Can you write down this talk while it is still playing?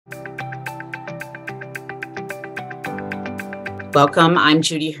Welcome. I'm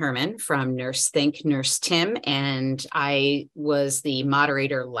Judy Herman from Nurse Think, Nurse Tim, and I was the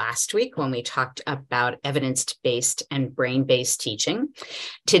moderator last week when we talked about evidence-based and brain-based teaching.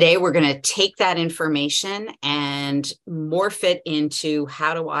 Today, we're going to take that information and morph it into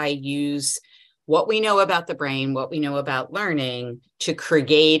how do I use what we know about the brain, what we know about learning to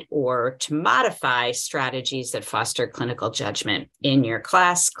create or to modify strategies that foster clinical judgment in your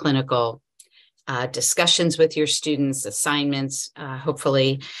class, clinical discussions with your students, assignments,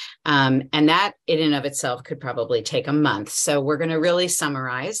 hopefully. And that in and of itself could probably take a month. So we're going to really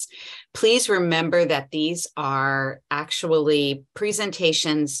summarize. Please remember that these are actually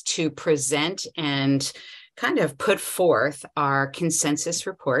presentations to present and kind of put forth our consensus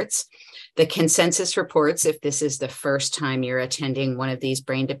reports. The consensus reports, if this is the first time you're attending one of these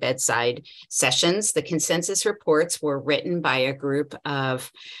Brain to Bedside sessions, the consensus reports were written by a group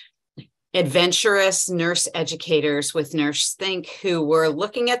of adventurous nurse educators with Nurse Think who were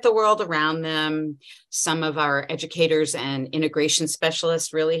looking at the world around them. Some of our educators and integration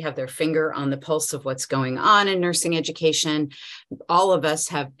specialists really have their finger on the pulse of what's going on in nursing education. All of us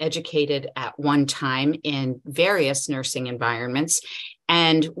have educated at one time in various nursing environments,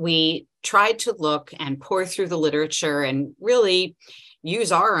 and we tried to look and pour through the literature and really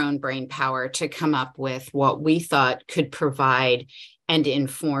use our own brain power to come up with what we thought could provide and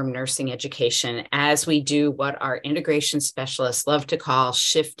inform nursing education as we do what our integration specialists love to call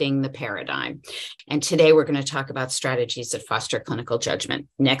shifting the paradigm. And today we're going to talk about strategies that foster clinical judgment.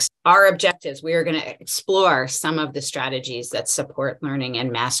 Next, our objectives. We are going to explore some of the strategies that support learning and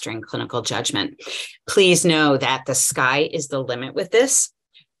mastering clinical judgment. Please know that the sky is the limit with this.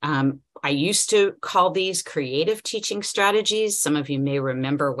 I used to call these creative teaching strategies. Some of you may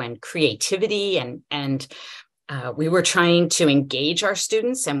remember when creativity and we were trying to engage our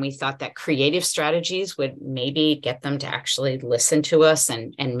students, and we thought that creative strategies would maybe get them to actually listen to us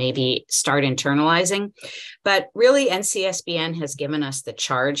and maybe start internalizing. But really, NCSBN has given us the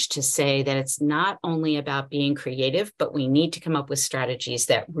charge to say that it's not only about being creative, but we need to come up with strategies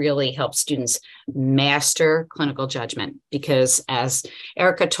that really help students master clinical judgment. Because as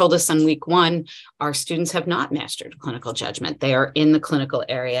Erica told us on week one, our students have not mastered clinical judgment. They are in the clinical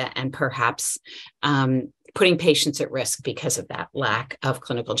area and perhaps putting patients at risk because of that lack of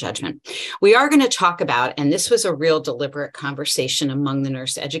clinical judgment. We are going to talk about, and this was a real deliberate conversation among the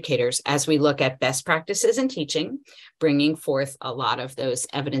nurse educators as we look at best practices in teaching, bringing forth a lot of those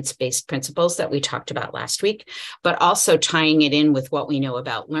evidence-based principles that we talked about last week, but also tying it in with what we know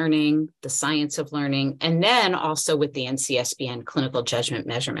about learning, the science of learning, and then also with the NCSBN clinical judgment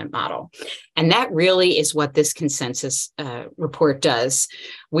measurement model. And that really is what this consensus report does.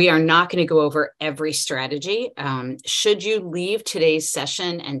 We are not going to go over every strategy. Should you leave today's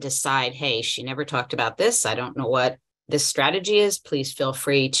session and decide, hey, she never talked about this, I don't know what this strategy is, please feel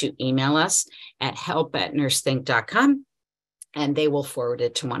free to email us at help@nursethink.com, and they will forward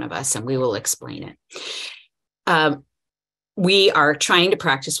it to one of us and we will explain it. We are trying to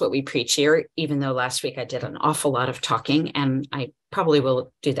practice what we preach here, even though last week I did an awful lot of talking, and I probably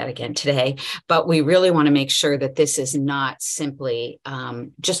will do that again today. But we really want to make sure that this is not simply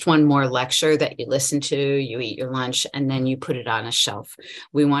just one more lecture that you listen to, you eat your lunch, and then you put it on a shelf.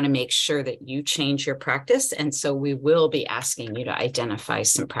 We want to make sure that you change your practice. And so we will be asking you to identify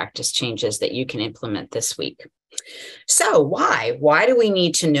some practice changes that you can implement this week. So why do we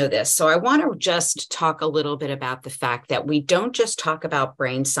need to know this? So I want to just talk a little bit about the fact that we don't just talk about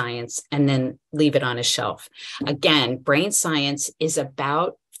brain science and then leave it on a shelf. Again, brain science is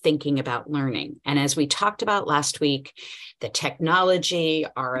about thinking about learning. And as we talked about last week, the technology,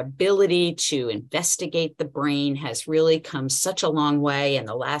 our ability to investigate the brain has really come such a long way in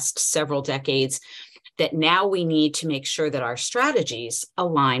the last several decades that now we need to make sure that our strategies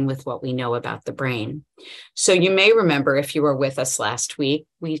align with what we know about the brain. So you may remember, if you were with us last week,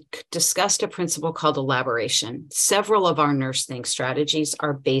 we discussed a principle called elaboration. Several of our Nurse Think strategies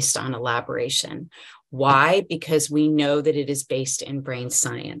are based on elaboration. Why? Because we know that it is based in brain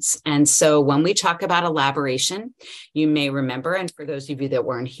science. And so when we talk about elaboration, you may remember, and for those of you that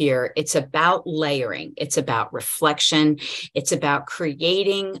weren't here, it's about layering. It's about reflection. It's about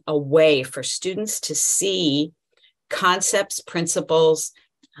creating a way for students to see concepts, principles,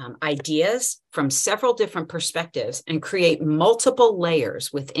 ideas from several different perspectives and create multiple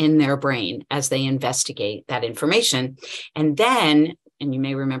layers within their brain as they investigate that information. And then, and you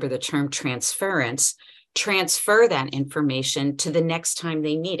may remember the term transference, transfer that information to the next time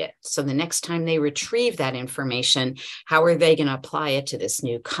they need it. So the next time they retrieve that information, how are they going to apply it to this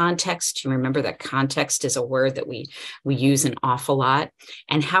new context? You remember that context is a word that we use an awful lot.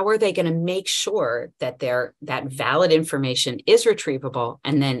 And how are they going to make sure that that valid information is retrievable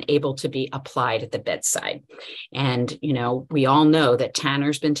and then able to be applied at the bedside? And, we all know that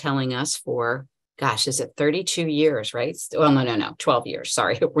Tanner's been telling us for, gosh, is it 32 years, right? Well, no, 12 years.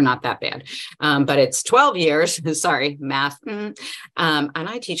 Sorry, we're not that bad. But it's 12 years. Sorry, math. And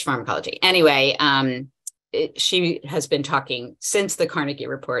I teach pharmacology. Anyway, she has been talking since the Carnegie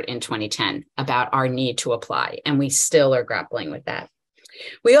Report in 2010 about our need to apply, and we still are grappling with that.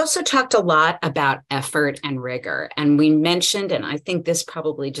 We also talked a lot about effort and rigor, and we mentioned, and I think this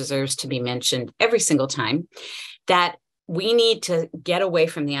probably deserves to be mentioned every single time, that we need to get away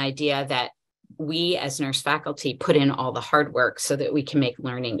from the idea that we as nurse faculty put in all the hard work so that we can make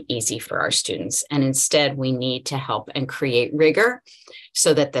learning easy for our students. And instead, we need to help and create rigor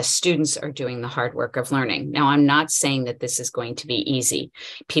so that the students are doing the hard work of learning. Now, I'm not saying that this is going to be easy.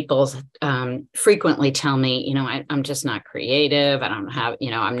 People frequently tell me, I'm just not creative. I don't have,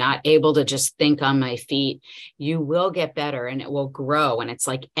 I'm not able to just think on my feet. You will get better and it will grow. And it's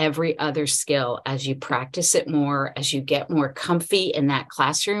like every other skill, as you practice it more, as you get more comfy in that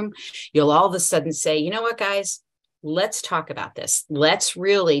classroom, you'll all of a sudden say, you know what, guys? Let's talk about this. Let's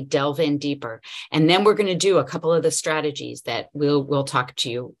really delve in deeper. And then we're going to do a couple of the strategies that we'll talk to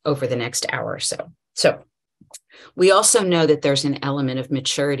you over the next hour or so. So we also know that there's an element of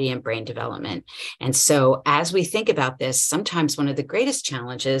maturity and brain development. And so as we think about this, sometimes one of the greatest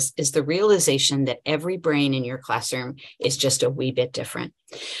challenges is the realization that every brain in your classroom is just a wee bit different.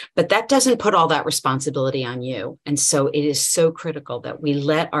 But that doesn't put all that responsibility on you. And so it is so critical that we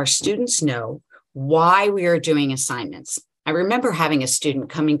let our students know why we are doing assignments. I remember having a student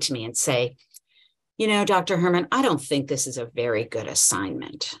coming to me and say, Dr. Herman, I don't think this is a very good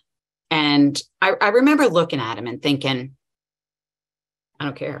assignment. And I remember looking at him and thinking, I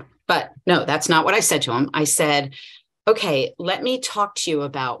don't care. But no, that's not what I said to him. I said, okay, let me talk to you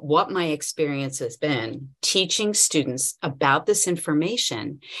about what my experience has been teaching students about this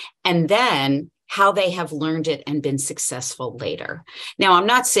information, and then how they have learned it and been successful later. Now, I'm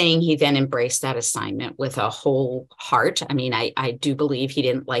not saying he then embraced that assignment with a whole heart. I mean, I do believe he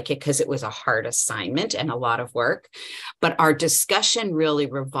didn't like it because it was a hard assignment and a lot of work. But our discussion really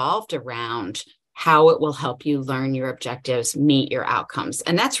revolved around how it will help you learn your objectives, meet your outcomes.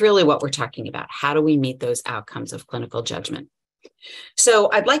 And that's really what we're talking about. How do we meet those outcomes of clinical judgment? So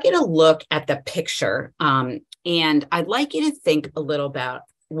I'd like you to look at the picture, and I'd like you to think a little about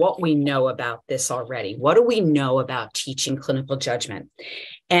what we know about this already. What do we know about teaching clinical judgment?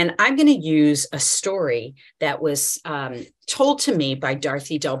 And I'm going to use a story that was told to me by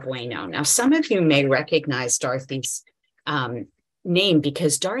Dorothy Del Bueno. Now, some of you may recognize Dorothy's name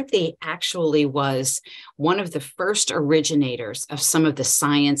because Dorothy actually was one of the first originators of some of the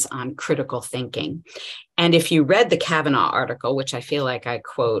science on critical thinking. And if you read the Kavanaugh article, which I feel like I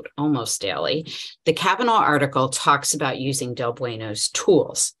quote almost daily, the Kavanaugh article talks about using Del Bueno's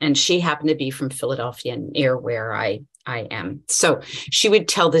tools. And she happened to be from Philadelphia, near where I am. So she would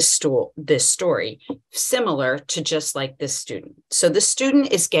tell this story similar to just like this student. So the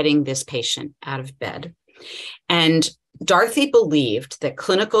student is getting this patient out of bed. And Dorothy believed that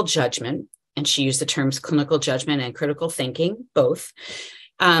clinical judgment, and she used the terms clinical judgment and critical thinking, both.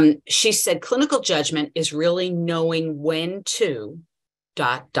 She said clinical judgment is really knowing when to ...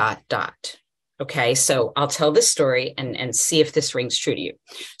 Okay, so I'll tell this story and see if this rings true to you.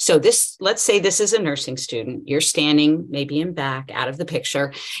 So let's say this is a nursing student. You're standing maybe in back out of the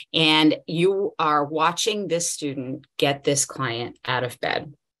picture, and you are watching this student get this client out of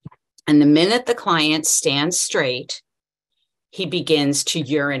bed. And the minute the client stands straight, he begins to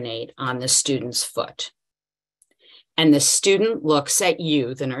urinate on the student's foot. And the student looks at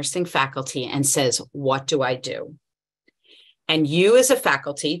you, the nursing faculty, and says, "What do I do?" And you as a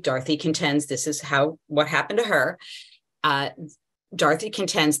faculty, Dorothy contends this is what happened to her. Dorothy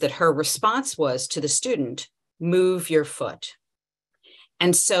contends that her response was to the student, "Move your foot."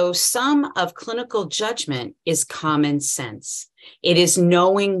 And so some of clinical judgment is common sense. It is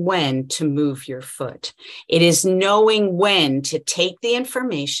knowing when to move your foot. It is knowing when to take the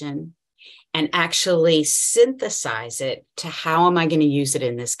information and actually synthesize it to how am I going to use it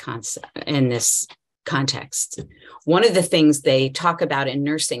in this context. One of the things they talk about in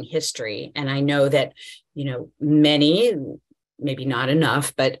nursing history, and I know that, many, maybe not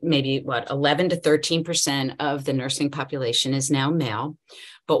enough, but maybe 11 to 13% of the nursing population is now male.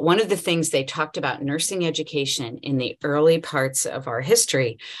 But one of the things they talked about nursing education in the early parts of our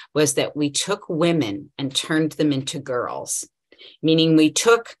history was that we took women and turned them into girls, meaning we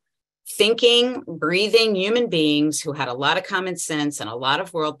took thinking, breathing human beings who had a lot of common sense and a lot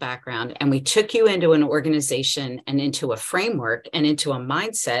of world background, and we took you into an organization and into a framework and into a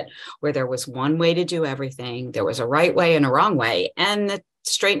mindset where there was one way to do everything. There was a right way and a wrong way, and the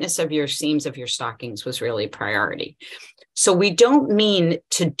straightness of your seams of your stockings was really priority. So we don't mean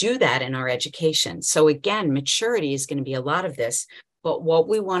to do that in our education. So again, maturity is going to be a lot of this, but what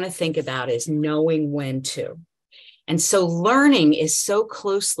we want to think about is knowing when to. And so learning is so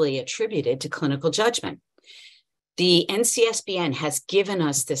closely attributed to clinical judgment. The NCSBN has given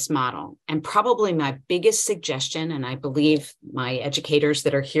us this model, and probably my biggest suggestion, and I believe my educators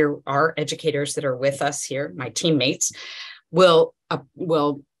that are here, our educators that are with us here, my teammates, will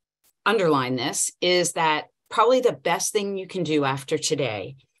underline this, is that probably the best thing you can do after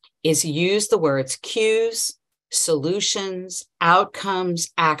today is use the words cues, solutions, outcomes,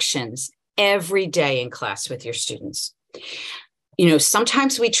 actions every day in class with your students. You know,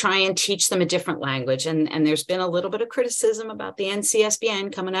 sometimes we try and teach them a different language, and there's been a little bit of criticism about the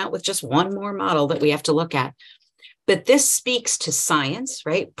NCSBN coming out with just one more model that we have to look at. But this speaks to science,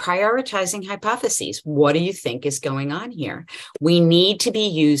 right? Prioritizing hypotheses. What do you think is going on here? We need to be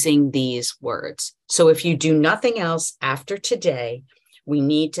using these words. So if you do nothing else after today, we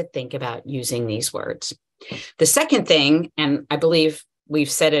need to think about using these words. The second thing, and I believe we've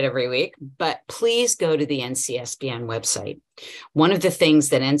said it every week, but please go to the NCSBN website. One of the things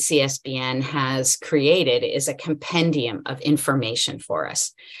that NCSBN has created is a compendium of information for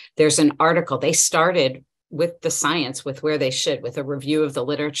us. There's an article. They started with the science, with where they should, with a review of the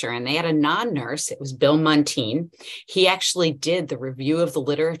literature. And they had a non-nurse, it was Bill Muntean. He actually did the review of the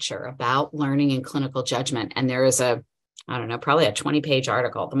literature about learning and clinical judgment. And there is a, I don't know, probably a 20-page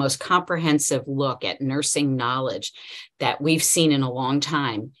article, the most comprehensive look at nursing knowledge that we've seen in a long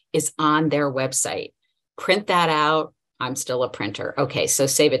time is on their website. Print that out. I'm still a printer. Okay, so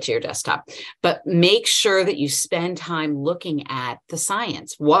save it to your desktop. But make sure that you spend time looking at the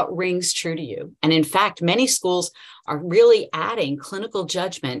science. What rings true to you? And in fact, many schools are really adding clinical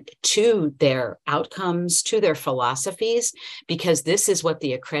judgment to their outcomes, to their philosophies, because this is what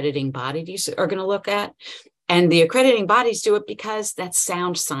the accrediting bodies are going to look at. And the accrediting bodies do it because that's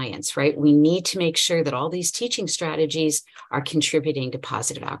sound science, right? We need to make sure that all these teaching strategies are contributing to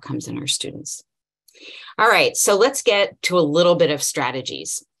positive outcomes in our students. All right, so let's get to a little bit of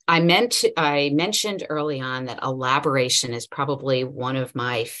strategies. I mentioned early on that elaboration is probably one of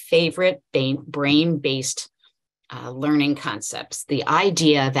my favorite brain-based learning concepts. The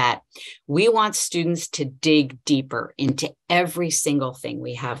idea that we want students to dig deeper into every single thing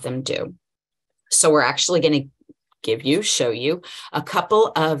we have them do. So we're actually going to show you a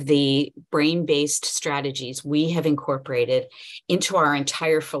couple of the brain-based strategies we have incorporated into our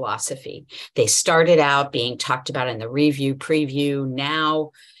entire philosophy. They started out being talked about in the review preview.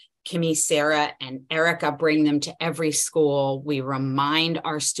 Now, Kimmy, Sarah, and Erica bring them to every school. We remind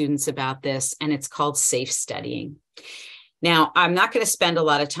our students about this, and it's called safe studying. Now, I'm not going to spend a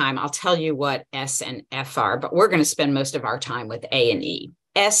lot of time. I'll tell you what S and F are, but we're going to spend most of our time with A and E.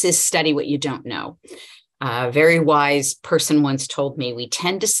 S is study what you don't know. A very wise person once told me, we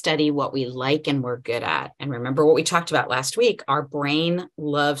tend to study what we like and we're good at. And remember what we talked about last week, our brain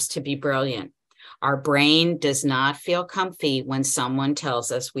loves to be brilliant. Our brain does not feel comfy when someone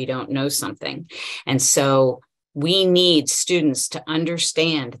tells us we don't know something. And so we need students to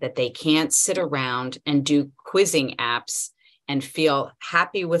understand that they can't sit around and do quizzing apps and feel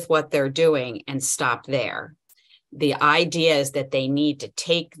happy with what they're doing and stop there. The idea is that they need to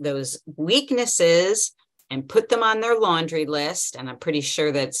take those weaknesses and put them on their laundry list. And I'm pretty sure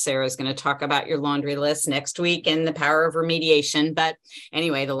that Sarah's going to talk about your laundry list next week in the power of remediation. But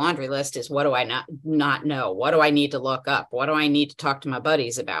anyway, the laundry list is, what do I not know? What do I need to look up? What do I need to talk to my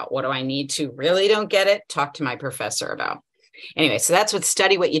buddies about? What do I need to really don't get it? Talk to my professor about. Anyway, so that's what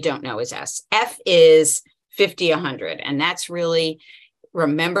study what you don't know is S. F is 50-100. And that's really,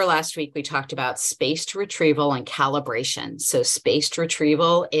 remember last week we talked about spaced retrieval and calibration. So spaced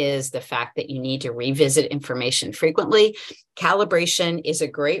retrieval is the fact that you need to revisit information frequently. Calibration is a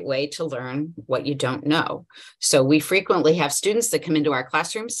great way to learn what you don't know. So we frequently have students that come into our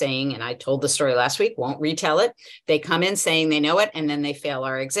classroom saying, and I told the story last week, won't retell it. They come in saying they know it, and then they fail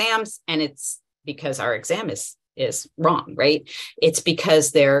our exams. And it's because our exam is wrong, right? It's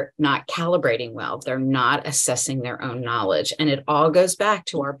because they're not calibrating well. They're not assessing their own knowledge. And it all goes back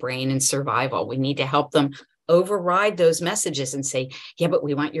to our brain and survival. We need to help them override those messages and say, yeah, but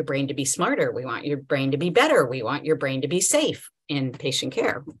we want your brain to be smarter. We want your brain to be better. We want your brain to be safe. in patient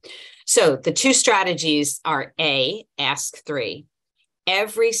care. So the two strategies are A, ask three.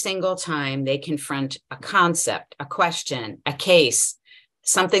 Every single time they confront a concept, a question, a case,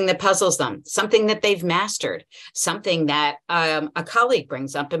 something that puzzles them, something that they've mastered, something that a colleague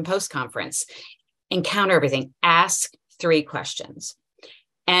brings up in post-conference, encounter everything, ask three questions.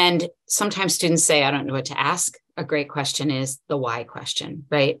 And sometimes students say, I don't know what to ask. A great question is the why question,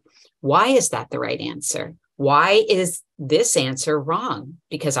 right? Why is that the right answer? Why is this answer wrong?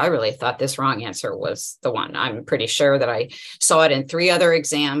 Because I really thought this wrong answer was the one. I'm pretty sure that I saw it in 3 other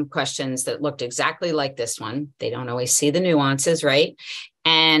exam questions that looked exactly like this one. They don't always see the nuances, right?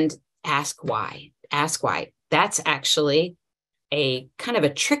 And ask why. Ask why. That's actually a kind of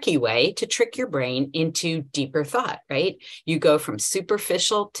a tricky way to trick your brain into deeper thought, right? You go from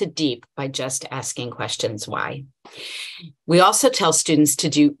superficial to deep by just asking questions why. We also tell students to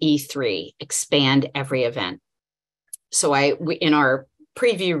do E3, expand every event. So in our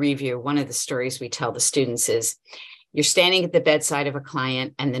preview review, one of the stories we tell the students is, you're standing at the bedside of a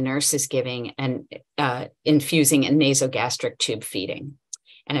client and the nurse is giving and infusing a nasogastric tube feeding.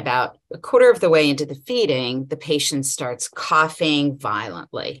 And about a quarter of the way into the feeding, the patient starts coughing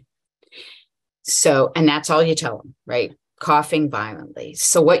violently. So, and that's all you tell them, right? Coughing violently.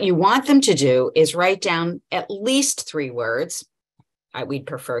 So what you want them to do is write down at least 3 words. We'd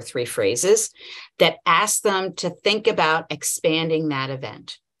prefer 3 phrases that ask them to think about expanding that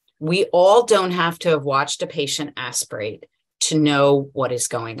event. We all don't have to have watched a patient aspirate to know what is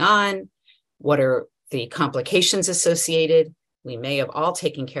going on, what are the complications associated. We may have all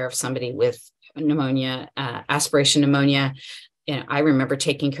taken care of somebody with pneumonia, aspiration pneumonia. You know, I remember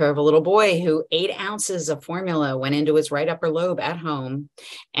taking care of a little boy who 8 ounces of formula went into his right upper lobe at home.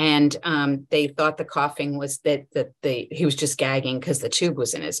 And they thought the coughing was that he was just gagging because the tube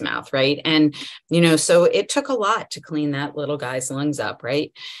was in his mouth, right? And, you know, so it took a lot to clean that little guy's lungs up,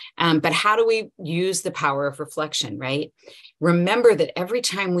 right? But how do we use the power of reflection, right? Remember that every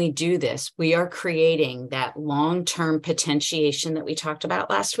time we do this, we are creating that long-term potentiation that we talked about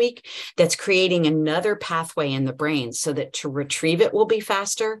last week, that's creating another pathway in the brain so that to retrieve it will be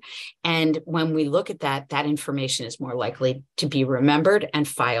faster. And when we look at that, that information is more likely to be remembered and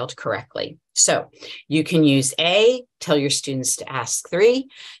filed correctly. So you can use A, tell your students to ask 3.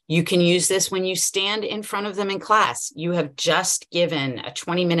 You can use this when you stand in front of them in class. You have just given a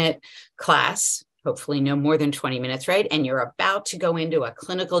 20-minute class, hopefully no more than 20 minutes, right? And you're about to go into a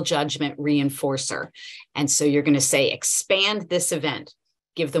clinical judgment reinforcer. And so you're going to say, expand this event,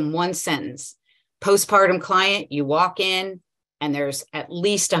 give them 1 sentence. Postpartum client, you walk in and there's at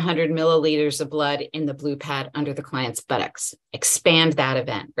least 100 milliliters of blood in the blue pad under the client's buttocks. Expand that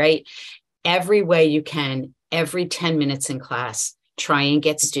event, right? Every way you can, every 10 minutes in class, try and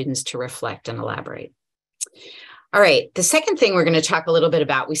get students to reflect and elaborate. All right, the second thing we're going to talk a little bit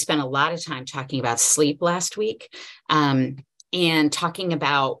about, we spent a lot of time talking about sleep last week and talking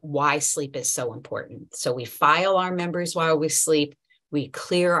about why sleep is so important. So we file our memories while we sleep. We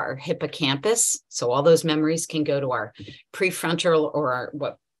clear our hippocampus. So all those memories can go to our prefrontal or our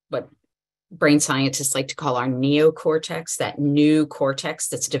what brain scientists like to call our neocortex, that new cortex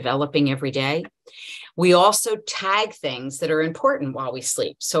that's developing every day. We also tag things that are important while we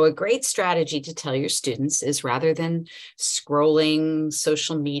sleep. So a great strategy to tell your students is, rather than scrolling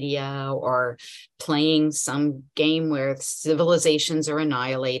social media or playing some game where civilizations are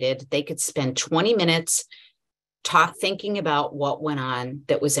annihilated, they could spend 20 minutes thinking about what went on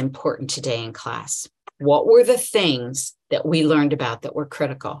that was important today in class. What were the things that we learned about that were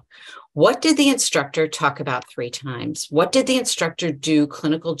critical? What did the instructor talk about 3 times? What did the instructor do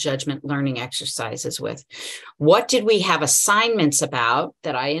clinical judgment learning exercises with? What did we have assignments about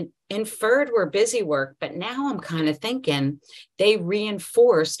that I inferred were busy work, but now I'm kind of thinking they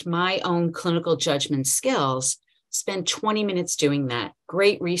reinforced my own clinical judgment skills? Spend 20 minutes doing that.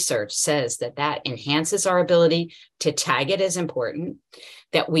 Great research says that that enhances our ability to tag it as important,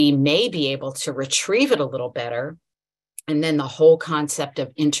 that we may be able to retrieve it a little better. And then the whole concept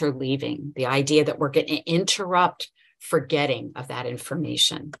of interleaving, the idea that we're going to interrupt forgetting of that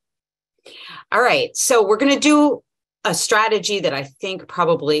information. All right, so we're going to do a strategy that I think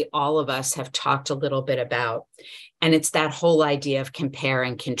probably all of us have talked a little bit about. And it's that whole idea of compare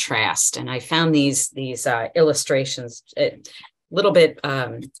and contrast. And I found these illustrations a little bit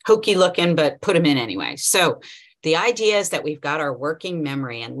hokey looking, but put them in anyway. So the idea is that we've got our working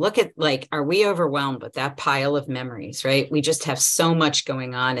memory, and look at, like, are we overwhelmed with that pile of memories, right? We just have so much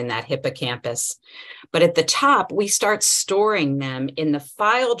going on in that hippocampus. But at the top, we start storing them in the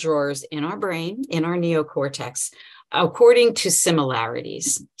file drawers in our brain, in our neocortex, according to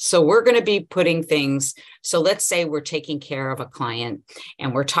similarities. So we're going to be putting things. So let's say we're taking care of a client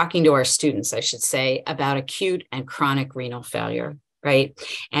and we're talking to our students, I should say, about acute and chronic renal failure, right?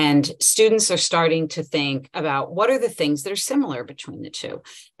 And students are starting to think about what are the things that are similar between the two.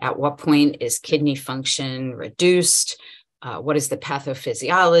 At what point is kidney function reduced? What is the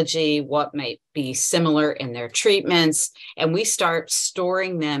pathophysiology? What might be similar in their treatments? And we start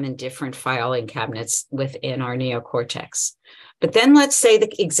storing them in different filing cabinets within our neocortex. But then let's say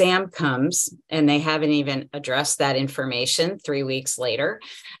the exam comes and they haven't even addressed that information 3 weeks later.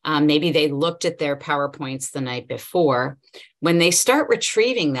 Maybe they looked at their PowerPoints the night before. When they start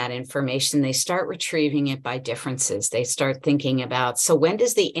retrieving that information, they start retrieving it by differences. They start thinking about, so when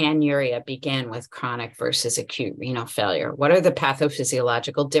does the anuria begin with chronic versus acute renal failure? What are the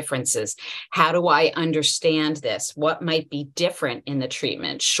pathophysiological differences? How do I understand this? What might be different in the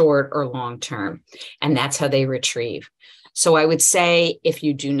treatment, short or long term? And that's how they retrieve. So I would say if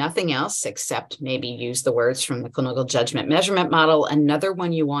you do nothing else except maybe use the words from the clinical judgment measurement model, another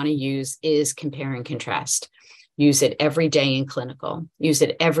one you want to use is compare and contrast. Use it every day in clinical. Use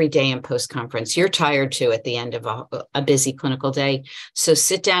it every day in post-conference. You're tired too at the end of a busy clinical day. So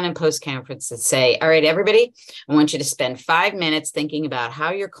sit down in post-conference and say, all right, everybody, I want you to spend 5 minutes thinking about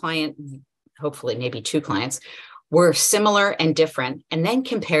how your client, hopefully maybe 2 clients, were similar and different, and then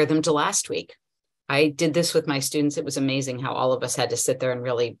compare them to last week. I did this with my students. It was amazing how all of us had to sit there and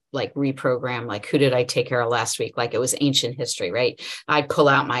really like reprogram, like who did I take care of last week? Like it was ancient history, right? I'd pull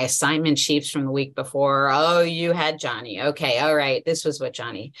out my assignment sheets from the week before. Oh, you had Johnny. Okay. All right. This was what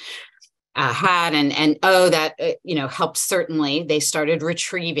Johnny had. And oh, that, helped. Certainly they started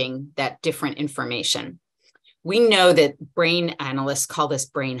retrieving that different information. We know that brain analysts call this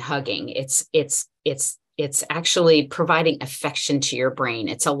brain hugging. It's actually providing affection to your brain.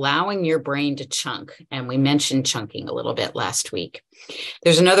 It's allowing your brain to chunk. And we mentioned chunking a little bit last week.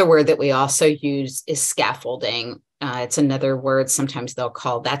 There's another word that we also use is scaffolding. It's another word sometimes they'll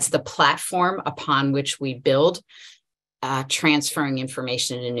call, that's the platform upon which we build transferring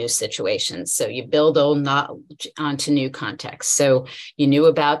information into new situations. So you build old knowledge onto new contexts. So you knew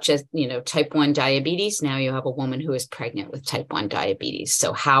about just, type 1 diabetes. Now you have a woman who is pregnant with type 1 diabetes.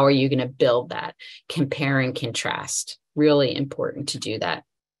 So how are you going to build that? Compare and contrast. Really important to do that.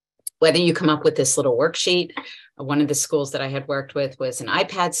 Whether you come up with this little worksheet, one of the schools that I had worked with was an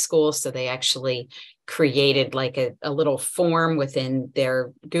iPad school. So they actually created like a little form within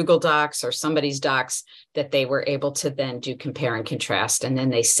their Google Docs or somebody's docs that they were able to then do compare and contrast. And then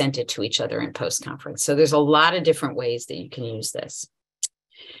they sent it to each other in post-conference. So there's a lot of different ways that you can use this.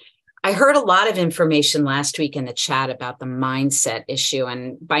 I heard a lot of information last week in the chat about the mindset issue,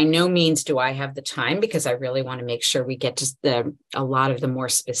 and by no means do I have the time because I really want to make sure we get to a lot of the more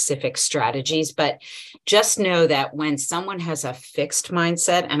specific strategies. But just know that when someone has a fixed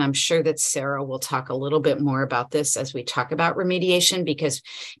mindset, and I'm sure that Sarah will talk a little bit more about this as we talk about remediation, because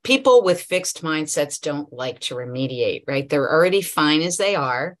people with fixed mindsets don't like to remediate, right? They're already fine as they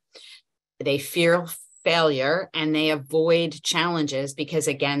are. They fear failure and they avoid challenges because,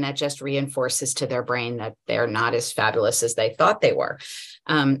 again, that just reinforces to their brain that they're not as fabulous as they thought they were.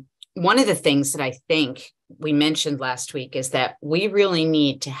 One of the things that I think we mentioned last week is that we really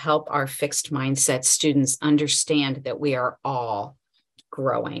need to help our fixed mindset students understand that we are all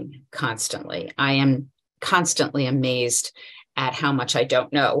growing constantly. I am constantly amazed at how much I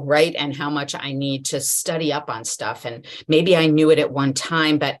don't know, right? And how much I need to study up on stuff. And maybe I knew it at one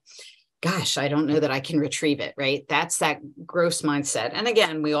time, but gosh, I don't know that I can retrieve it, right? That's that growth mindset. And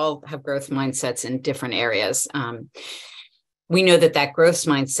again, we all have growth mindsets in different areas. We know that growth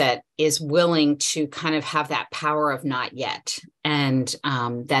mindset is willing to kind of have that power of not yet, and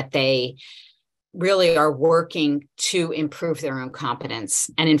that they really are working to improve their own competence.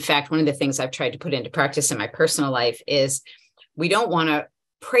 And in fact, one of the things I've tried to put into practice in my personal life is we don't want to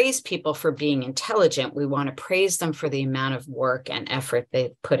praise people for being intelligent. We want to praise them for the amount of work and effort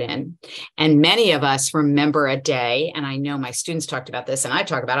they've put in. And many of us remember a day, and I know my students talked about this, and I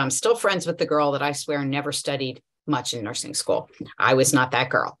talk about it. I'm still friends with the girl that I swear never studied much in nursing school. I was not that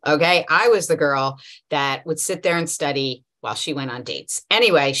girl. Okay. I was the girl that would sit there and study while she went on dates.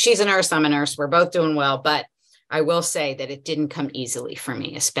 Anyway, she's a nurse. I'm a nurse. We're both doing well, but I will say that it didn't come easily for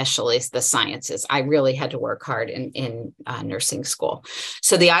me, especially the sciences. I really had to work hard in nursing school.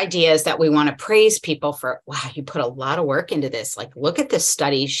 So the idea is that we want to praise people for, wow, you put a lot of work into this. Like, look at this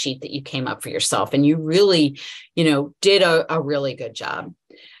study sheet that you came up for yourself. And you really, did a really good job.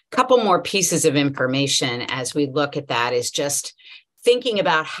 A couple more pieces of information as we look at that is just thinking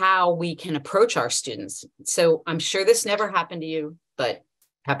about how we can approach our students. So I'm sure this never happened to you, but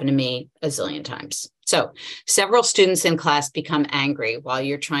happened to me a zillion times. So several students in class become angry while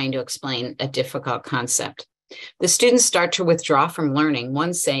you're trying to explain a difficult concept. The students start to withdraw from learning,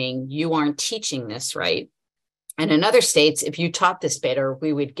 one saying, "You aren't teaching this right." And another states, "If you taught this better,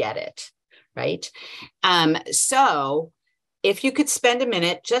 we would get it," right? So if you could spend a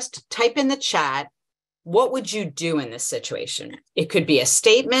minute, just type in the chat, what would you do in this situation? It could be a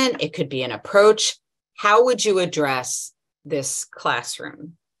statement, it could be an approach. How would you address this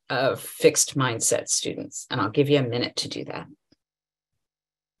classroom of fixed mindset students? And I'll give you a minute to do that.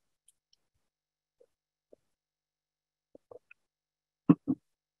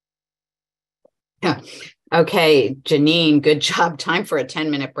 Yeah. Okay, Janine, good job. Time for a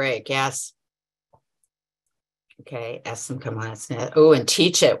 10-minute break. Yes. Okay, ask them come on. Oh, and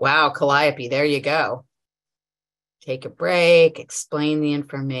teach it. Wow, Calliope, there you go. Take a break, explain the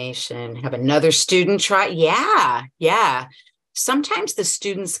information, have another student try. Yeah. Sometimes the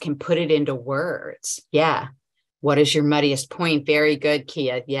students can put it into words. Yeah. What is your muddiest point? Very good,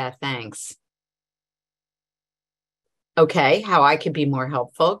 Kia. Yeah, thanks. Okay, how I could be more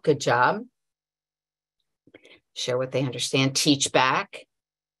helpful. Good job. Share what they understand. Teach back.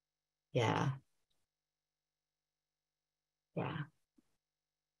 Yeah.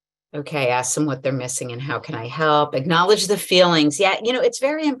 Okay, ask them what they're missing and how can I help. Acknowledge the feelings. Yeah, it's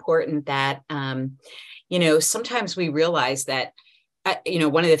very important that, sometimes we realize that,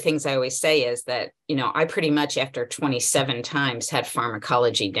 one of the things I always say is that, I pretty much after 27 times had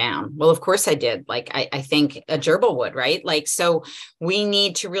pharmacology down. Well, of course I did. Like, I think a gerbil would, right? Like, so we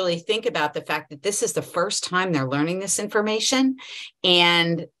need to really think about the fact that this is the first time they're learning this information.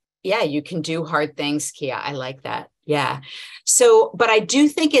 And yeah, you can do hard things, Kia. I like that. Yeah. So, but I do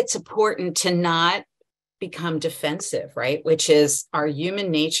think it's important to not become defensive, right? Which is our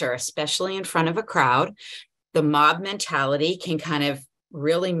human nature, especially in front of a crowd. The mob mentality can kind of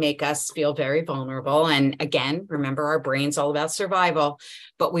really make us feel very vulnerable. And again, remember, our brain's all about survival,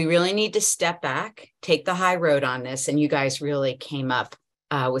 but we really need to step back, take the high road on this. And you guys really came up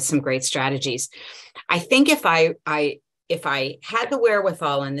with some great strategies. I think if I had the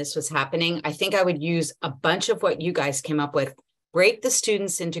wherewithal and this was happening, I think I would use a bunch of what you guys came up with, break the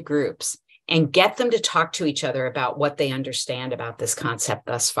students into groups and get them to talk to each other about what they understand about this concept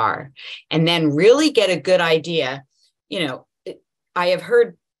thus far. And then really get a good idea. I have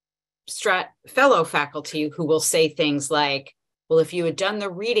heard fellow faculty who will say things like, well, if you had done the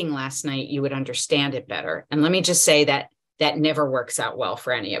reading last night, you would understand it better. And let me just say that never works out well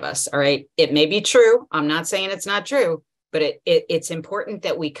for any of us. All right. It may be true. I'm not saying it's not true. But it's important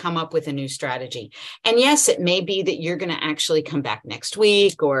that we come up with a new strategy. And yes, it may be that you're going to actually come back next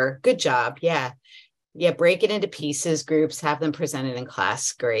week, or good job. Yeah. Break it into pieces, groups, have them presented in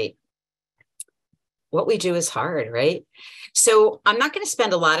class. Great. What we do is hard, right? So I'm not going to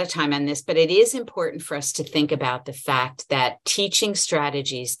spend a lot of time on this, but it is important for us to think about the fact that teaching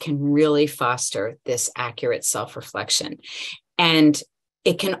strategies can really foster this accurate self-reflection. And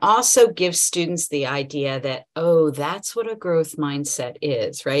it can also give students the idea that, oh, that's what a growth mindset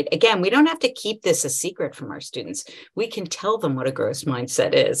is, right? Again, we don't have to keep this a secret from our students. We can tell them what a growth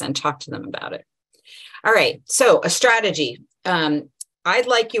mindset is and talk to them about it. All right, so a strategy. I'd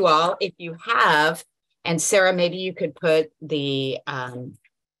like you all, if you have, and Sarah, maybe you could put the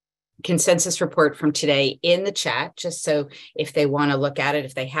consensus report from today in the chat, just so if they want to look at it,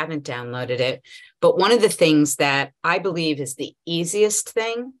 if they haven't downloaded it. But one of the things that I believe is the easiest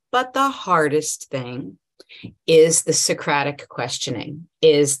thing, but the hardest thing, is the Socratic questioning,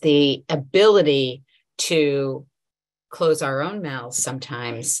 is the ability to close our own mouths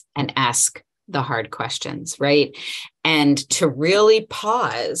sometimes and ask the hard questions, right? And to really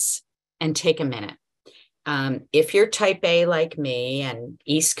pause and take a minute. If you're type A like me and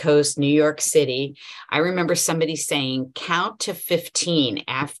East Coast, New York City, I remember somebody saying, count to 15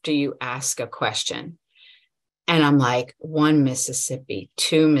 after you ask a question. And I'm like, 1 Mississippi,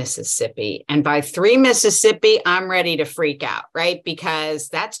 2 Mississippi. And by 3 Mississippi, I'm ready to freak out, right? Because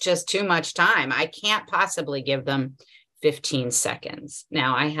that's just too much time. I can't possibly give them 15 seconds.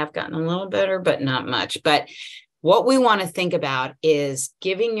 Now, I have gotten a little better, but not much. But what we want to think about is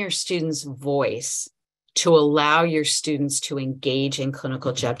giving your students voice to allow your students to engage in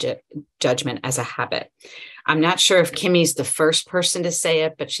clinical judgment as a habit. I'm not sure if Kimmy's the first person to say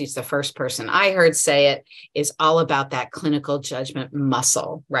it, but she's the first person I heard say it, is all about that clinical judgment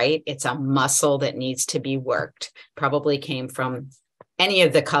muscle, right? It's a muscle that needs to be worked. Probably came from any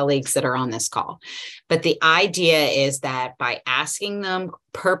of the colleagues that are on this call. But the idea is that by asking them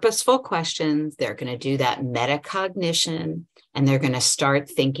purposeful questions, they're going to do that metacognition, and they're going to start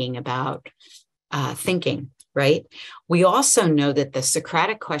thinking about thinking right? We also know that the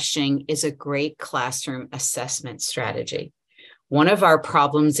Socratic questioning is a great classroom assessment strategy. One of our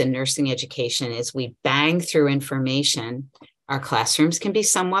problems in nursing education is we bang through information. Our classrooms can be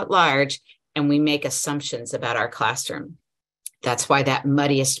somewhat large, and we make assumptions about our classroom. That's why that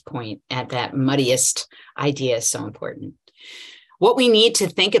muddiest point and that muddiest idea is so important. What we need to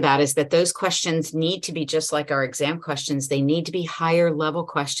think about is that those questions need to be just like our exam questions. They need to be higher level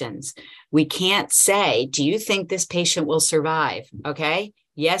questions. We can't say, do you think this patient will survive? Okay,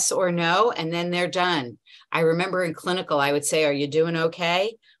 yes or no, and then they're done. I remember in clinical, I would say, are you doing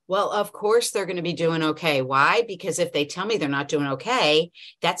okay? Well, of course they're going to be doing okay. Why? Because if they tell me they're not doing okay,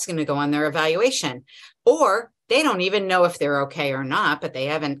 that's going to go on their evaluation. Or they don't even know if they're okay or not, but they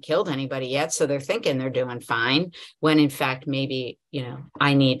haven't killed anybody yet. So they're thinking they're doing fine, when in fact, maybe,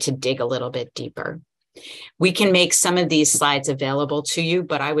 I need to dig a little bit deeper. We can make some of these slides available to you,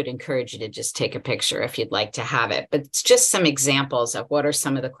 but I would encourage you to just take a picture if you'd like to have it. But it's just some examples of what are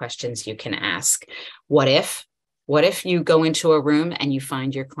some of the questions you can ask. What if? What if you go into a room and you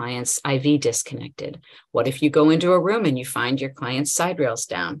find your client's IV disconnected? What if you go into a room and you find your client's side rails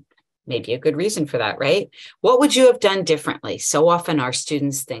down? Maybe a good reason for that, right? What would you have done differently? So often our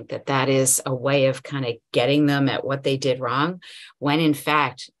students think that that is a way of kind of getting them at what they did wrong, when in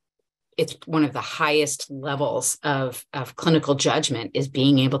fact, it's one of the highest levels of clinical judgment is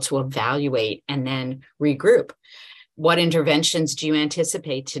being able to evaluate and then regroup. What interventions do you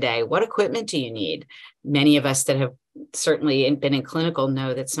anticipate today? What equipment do you need? Many of us that have certainly been in clinical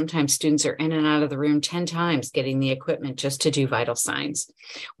know that sometimes students are in and out of the room 10 times getting the equipment just to do vital signs.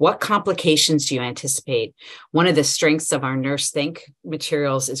 What complications do you anticipate? One of the strengths of our Nurse Think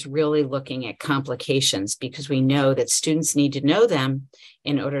materials is really looking at complications, because we know that students need to know them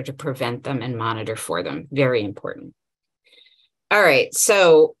in order to prevent them and monitor for them. Very important. All right,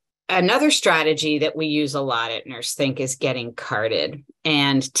 so another strategy that we use a lot at Nurse Think is getting carded.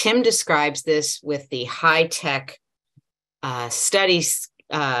 And Tim describes this with the high-tech studies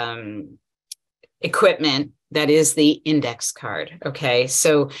equipment that is the index card. Okay,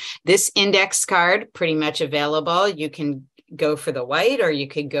 so this index card, pretty much available. You can go for the white, or you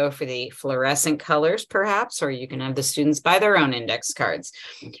could go for the fluorescent colors perhaps, or you can have the students buy their own index cards.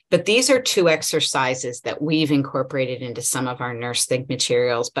 But these are two exercises that we've incorporated into some of our Nurse Think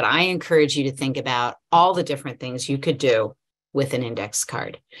materials. But I encourage you to think about all the different things you could do with an index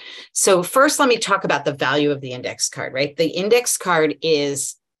card. So first, let me talk about the value of the index card, right? The index card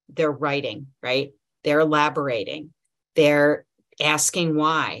is they're writing, right? They're elaborating. They're asking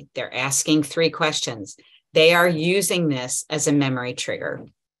why. They're asking 3 questions. They are using this as a memory trigger.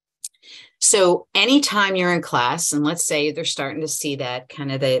 So anytime you're in class, and let's say they're starting to see that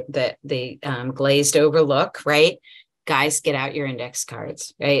kind of the glazed over look, right? Guys, get out your index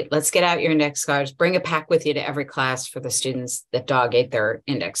cards, right? Let's get out your index cards. Bring a pack with you to every class for the students that dog ate their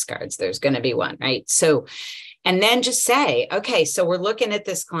index cards. There's going to be one, right? So, and then just say, okay, so we're looking at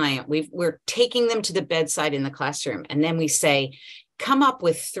this client. We're taking them to the bedside in the classroom. And then we say, come up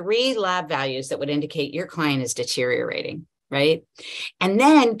with 3 lab values that would indicate your client is deteriorating, right? And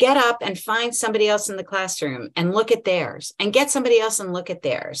then get up and find somebody else in the classroom and look at theirs, and get somebody else and look at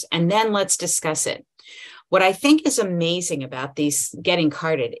theirs. And then let's discuss it. What I think is amazing about these getting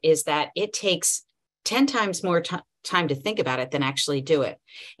carded is that it takes 10 times more time to think about it than actually do it.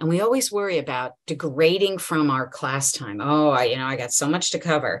 And we always worry about degrading from our class time. Oh, I got so much to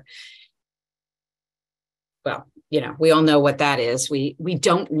cover. Well, we all know what that is. We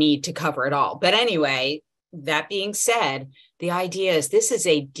don't need to cover it all. But anyway, that being said, the idea is this is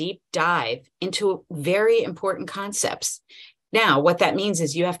a deep dive into very important concepts. Now, what that means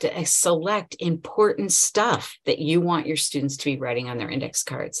is you have to select important stuff that you want your students to be writing on their index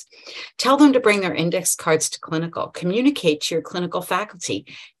cards. Tell them to bring their index cards to clinical. Communicate to your clinical faculty.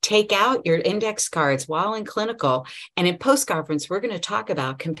 Take out your index cards while in clinical. And in post-conference, we're going to talk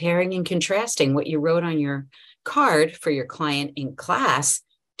about comparing and contrasting what you wrote on your card for your client in class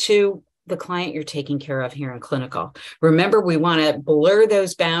to the client you're taking care of here in clinical. Remember, we want to blur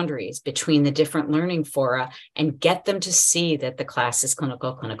those boundaries between the different learning fora and get them to see that the class is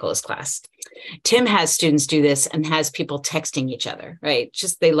clinical, clinical is class. Tim has students do this and has people texting each other, right?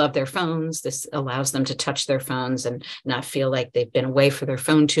 Just they love their phones. This allows them to touch their phones and not feel like they've been away for their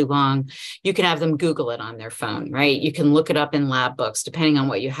phone too long. You can have them Google it on their phone, right? You can look it up in lab books, depending on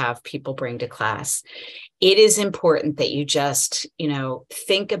what you have people bring to class. It is important that you just,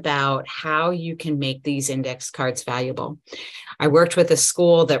 think about how you can make these index cards valuable. I worked with a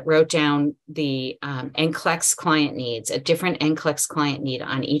school that wrote down the NCLEX client needs, a different NCLEX client need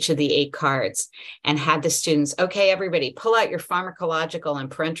on each of the 8 cards, and had the students, okay, everybody, pull out your pharmacological and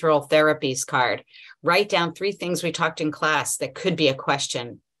parenteral therapies card. Write down 3 things we talked in class that could be a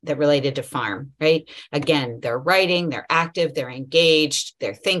question that related to pharm, right? Again, they're writing, they're active, they're engaged,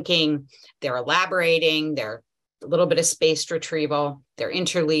 they're thinking, they're elaborating, they're a little bit of spaced retrieval, they're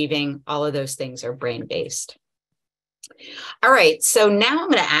interleaving, all of those things are brain-based. All right, so now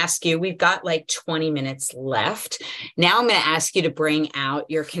I'm going to ask you, we've got like 20 minutes left. Now I'm going to ask you to bring out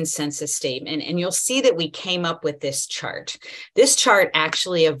your consensus statement, and you'll see that we came up with this chart. This chart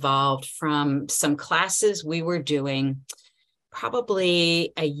actually evolved from some classes we were doing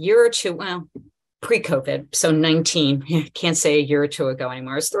probably a year or two, well, pre-COVID, so 19, can't say a year or two ago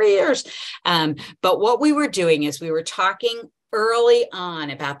anymore, it's 3 years. But what we were doing is we were talking early on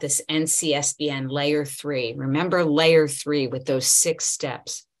about this NCSBN layer 3. Remember layer 3 with those 6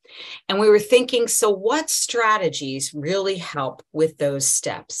 steps. And we were thinking, so what strategies really help with those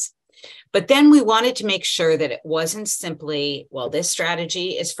steps? But then we wanted to make sure that it wasn't simply, well, this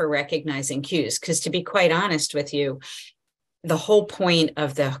strategy is for recognizing cues, because to be quite honest with you, the whole point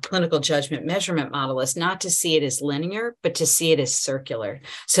of the clinical judgment measurement model is not to see it as linear, but to see it as circular,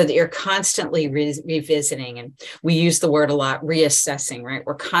 so that you're constantly revisiting. And we use the word a lot, reassessing, right?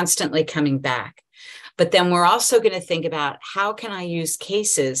 We're constantly coming back. But then we're also going to think about, how can I use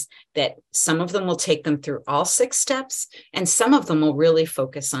cases that some of them will take them through all 6 steps, and some of them will really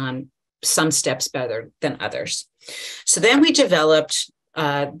focus on some steps better than others. So then we developed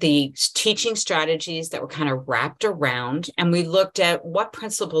the teaching strategies that were kind of wrapped around, and we looked at what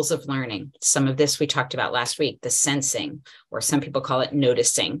principles of learning. Some of this we talked about last week, the sensing, or some people call it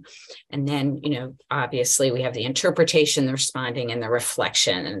noticing. And then, obviously we have the interpretation, the responding, and the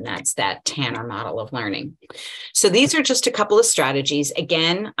reflection, and that's that Tanner model of learning. So these are just a couple of strategies.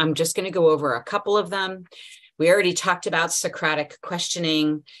 Again, I'm just going to go over a couple of them. We already talked about Socratic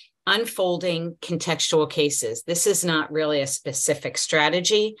questioning, unfolding contextual cases. This is not really a specific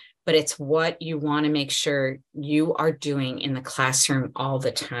strategy, but it's what you want to make sure you are doing in the classroom all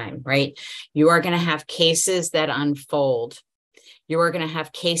the time, right? You are going to have cases that unfold. You are going to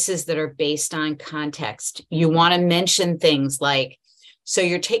have cases that are based on context. You want to mention things like, so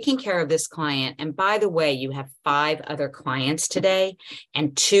you're taking care of this client, and by the way, you have 5 other clients today,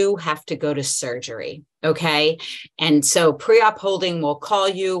 and 2 have to go to surgery. Okay. And so pre-op holding will call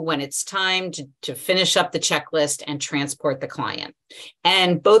you when it's time to finish up the checklist and transport the client.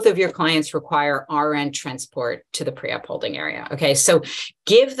 And both of your clients require RN transport to the pre-op holding area. Okay. So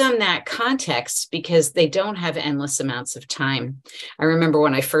give them that context, because they don't have endless amounts of time. I remember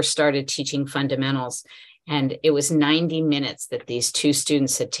when I first started teaching fundamentals, and it was 90 minutes that these 2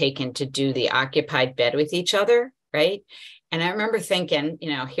 students had taken to do the occupied bed with each other. Right. And I remember thinking,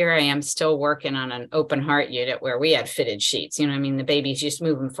 here I am still working on an open heart unit where we had fitted sheets. The baby's just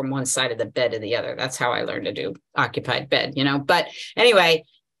moving from one side of the bed to the other. That's how I learned to do occupied bed, But anyway,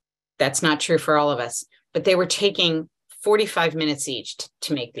 that's not true for all of us. But they were taking 45 minutes each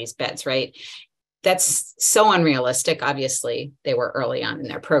to make these beds, right? That's so unrealistic. Obviously, they were early on in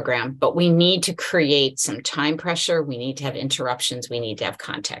their program, but we need to create some time pressure. We need to have interruptions. We need to have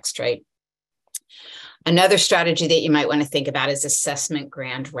context, right? Another strategy that you might want to think about is assessment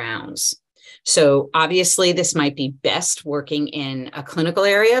grand rounds. So obviously, this might be best working in a clinical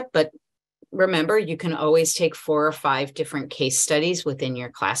area, but remember, you can always take 4 or 5 different case studies within your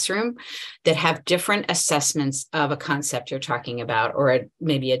classroom that have different assessments of a concept you're talking about, or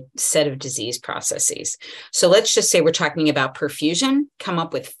maybe a set of disease processes. So let's just say we're talking about perfusion. Come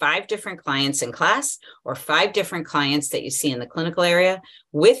up with 5 different clients in class, or 5 different clients that you see in the clinical area.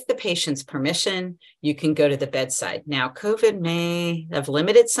 With the patient's permission, you can go to the bedside. Now, COVID may have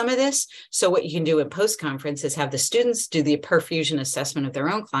limited some of this. So what you can do in post-conference is have the students do the perfusion assessment of their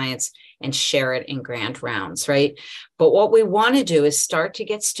own clients and share it in grand rounds, right? But what we want to do is start to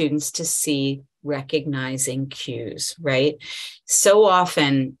get students to see recognizing cues, right? So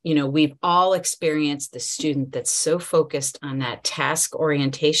often, we've all experienced the student that's so focused on that task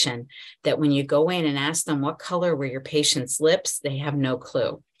orientation that when you go in and ask them what color were your patient's lips, they have no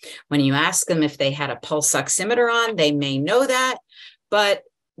clue. When you ask them if they had a pulse oximeter on, they may know that, but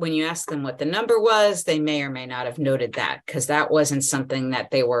when you ask them what the number was, they may or may not have noted that, because that wasn't something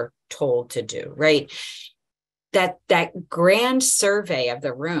that they were told to do, right? That grand survey of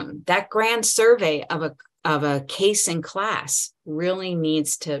the room, that grand survey of a case in class really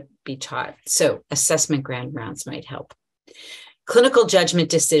needs to be taught. So assessment grand rounds might help. Clinical judgment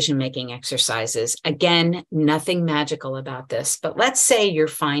decision-making exercises. Again, nothing magical about this, but let's say you're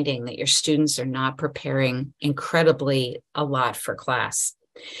finding that your students are not preparing incredibly a lot for class.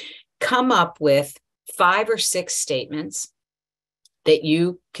 Come up with 5 or 6 statements that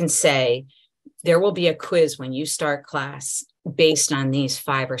you can say, there will be a quiz when you start class based on these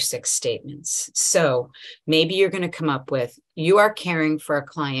 5 or 6 statements. So maybe you're going to come up with, you are caring for a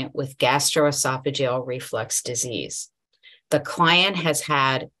client with gastroesophageal reflux disease. The client has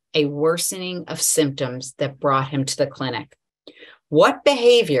had a worsening of symptoms that brought him to the clinic. What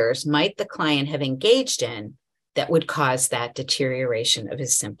behaviors might the client have engaged in that would cause that deterioration of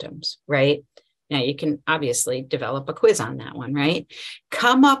his symptoms, right? Now, you can obviously develop a quiz on that one, right?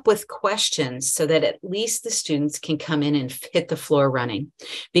 Come up with questions so that at least the students can come in and hit the floor running.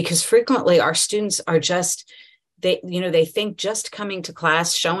 Because frequently our students are just, they think just coming to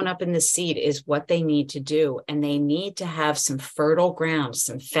class, showing up in the seat is what they need to do. And they need to have some fertile ground,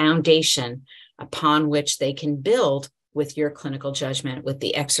 some foundation upon which they can build with your clinical judgment, with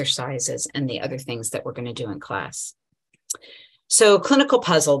the exercises and the other things that we're going to do in class. So clinical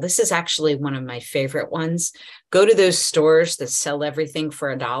puzzle, this is actually one of my favorite ones. Go to those stores that sell everything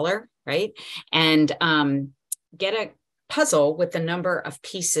for $1, right? And get a puzzle with the number of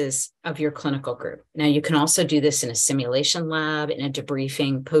pieces of your clinical group. Now, you can also do this in a simulation lab, in a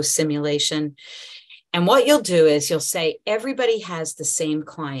debriefing, post-simulation. And what you'll do is you'll say, everybody has the same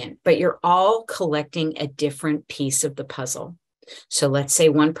client, but you're all collecting a different piece of the puzzle. So let's say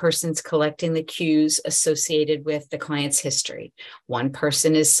one person's collecting the cues associated with the client's history. One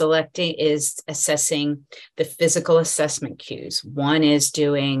person is assessing the physical assessment cues. One is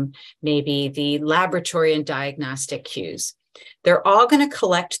doing maybe the laboratory and diagnostic cues. They're all going to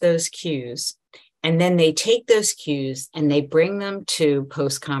collect those cues, and then they take those cues and they bring them to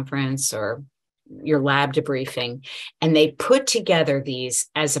post-conference or your lab debriefing, and they put together these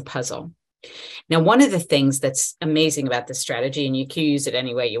as a puzzle. Now, one of the things that's amazing about this strategy, and you can use it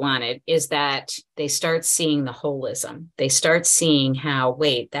any way you want it, is that they start seeing the holism. They start seeing how,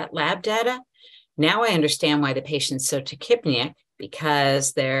 wait, that lab data, now I understand why the patient's so tachypneic,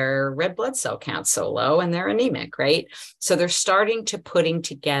 because their red blood cell count's so low and they're anemic, right? So they're starting to putting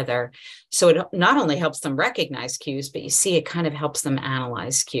together. So it not only helps them recognize cues, but you see it kind of helps them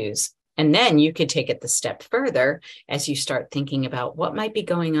analyze cues. And then you could take it the step further as you start thinking about what might be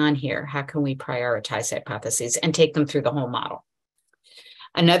going on here. How can we prioritize hypotheses and take them through the whole model?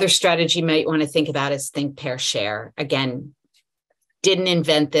 Another strategy you might want to think about is think, pair, share. Again, didn't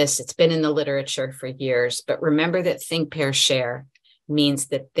invent this. It's been in the literature for years. But remember that think, pair, share means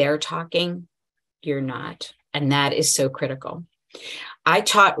that they're talking, you're not. And that is so critical. I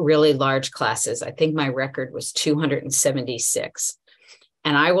taught really large classes. I think my record was 276.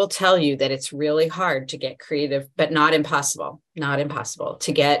 And I will tell you that it's really hard to get creative, but not impossible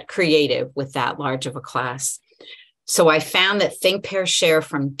to get creative with that large of a class. So I found that think, pair, share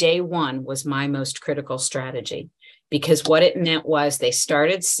from day one was my most critical strategy, because what it meant was they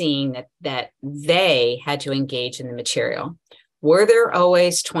started seeing that they had to engage in the material. Were there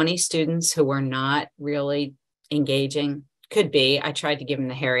always 20 students who were not really engaging? Could be. I tried to give them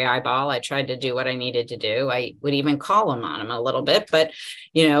the hairy eyeball. I tried to do what I needed to do. I would even call them on them a little bit, but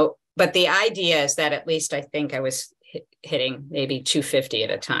the idea is that at least I think I was hitting maybe 250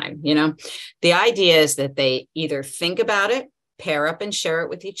 at a time. The idea is that they either think about it, pair up and share it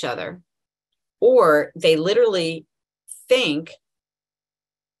with each other, or they literally think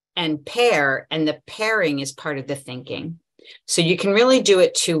and pair, and the pairing is part of the thinking. So you can really do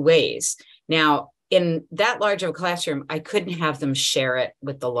it 2 ways. Now, in that large of a classroom, I couldn't have them share it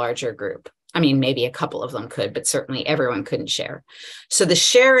with the larger group. I mean, maybe a couple of them could, but certainly everyone couldn't share. So the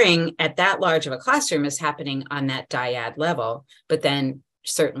sharing at that large of a classroom is happening on that dyad level, but then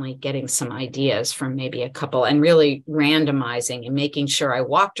certainly getting some ideas from maybe a couple and really randomizing and making sure I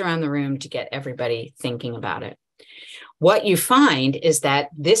walked around the room to get everybody thinking about it. What you find is that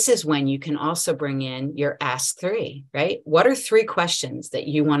this is when you can also bring in your Ask 3, right? What are 3 questions that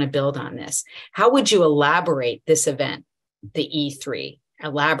you want to build on this? How would you elaborate this event, the E3?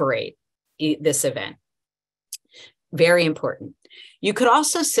 Elaborate this event. Very important. You could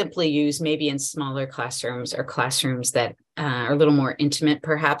also simply use, maybe in smaller classrooms or classrooms that are a little more intimate,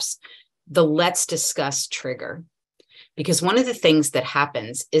 perhaps, the let's discuss trigger. Because one of the things that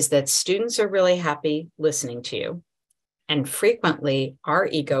happens is that students are really happy listening to you. And frequently, our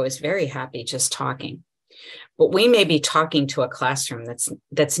ego is very happy just talking. But we may be talking to a classroom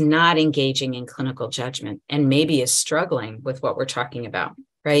that's not engaging in clinical judgment and maybe is struggling with what we're talking about,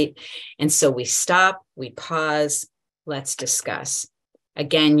 right? And so we stop, we pause, let's discuss.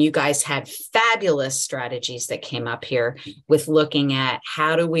 Again, you guys had fabulous strategies that came up here with looking at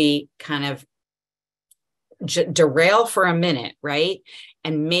how do we kind of derail for a minute, right?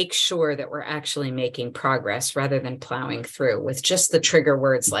 And make sure that we're actually making progress rather than plowing through with just the trigger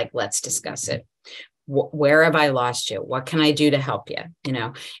words like, let's discuss it. Where have I lost you? What can I do to help you?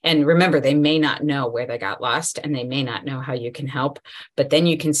 And remember, they may not know where they got lost and they may not know how you can help, but then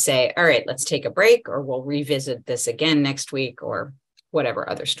you can say, all right, let's take a break, or we'll revisit this again next week, or whatever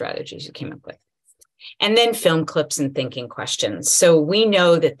other strategies you came up with. And then film clips and thinking questions. So we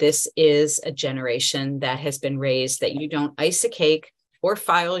know that this is a generation that has been raised that you don't ice a cake or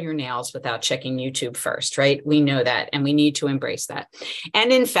file your nails without checking YouTube first, right? We know that, and we need to embrace that.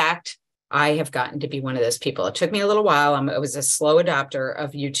 And in fact, I have gotten to be one of those people. It took me a little while. I was a slow adopter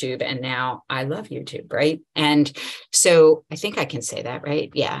of YouTube, and now I love YouTube, right? And so I think I can say that, right?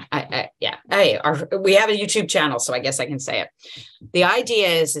 Yeah, we have a YouTube channel, so I guess I can say it. The idea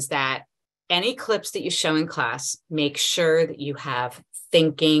is that any clips that you show in class, make sure that you have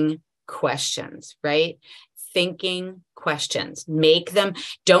thinking questions, right? Thinking questions. Make them,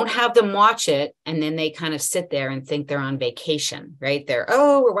 don't have them watch it and then they kind of sit there and think they're on vacation, right?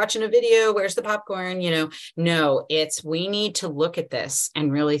 We're watching a video. Where's the popcorn? No, we need to look at this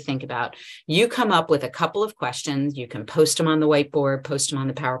and really think about, you come up with a couple of questions. You can post them on the whiteboard, post them on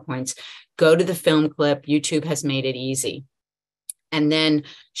the PowerPoints, go to the film clip. YouTube has made it easy. And then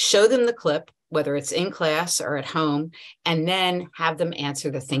show them the clip, whether it's in class or at home, and then have them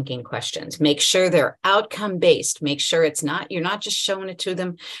answer the thinking questions. Make sure they're outcome-based. Make sure you're not just showing it to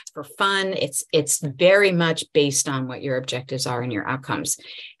them for fun. It's very much based on what your objectives are and your outcomes.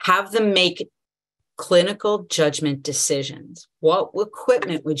 Have them make clinical judgment decisions. What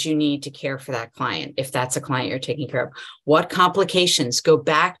equipment would you need to care for that client if that's a client you're taking care of? What complications? Go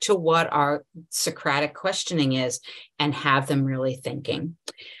back to what our Socratic questioning is and have them really thinking.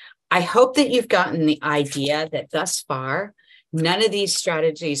 I hope that you've gotten the idea that thus far, none of these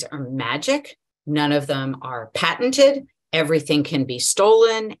strategies are magic. None of them are patented. Everything can be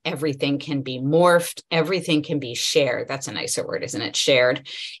stolen. Everything can be morphed. Everything can be shared. That's a nicer word, isn't it? Shared.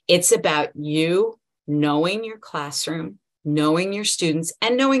 It's about you knowing your classroom, knowing your students,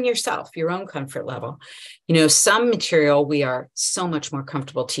 and knowing yourself, your own comfort level. Some material we are so much more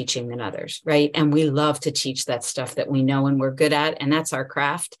comfortable teaching than others, right? And we love to teach that stuff that we know and we're good at, and that's our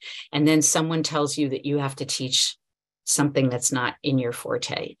craft. And then someone tells you that you have to teach something that's not in your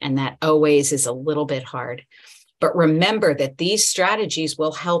forte, and that always is a little bit hard. But remember that these strategies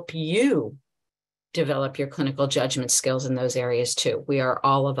will help you develop your clinical judgment skills in those areas too. We are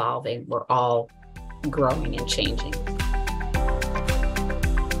all evolving. We're all growing and changing.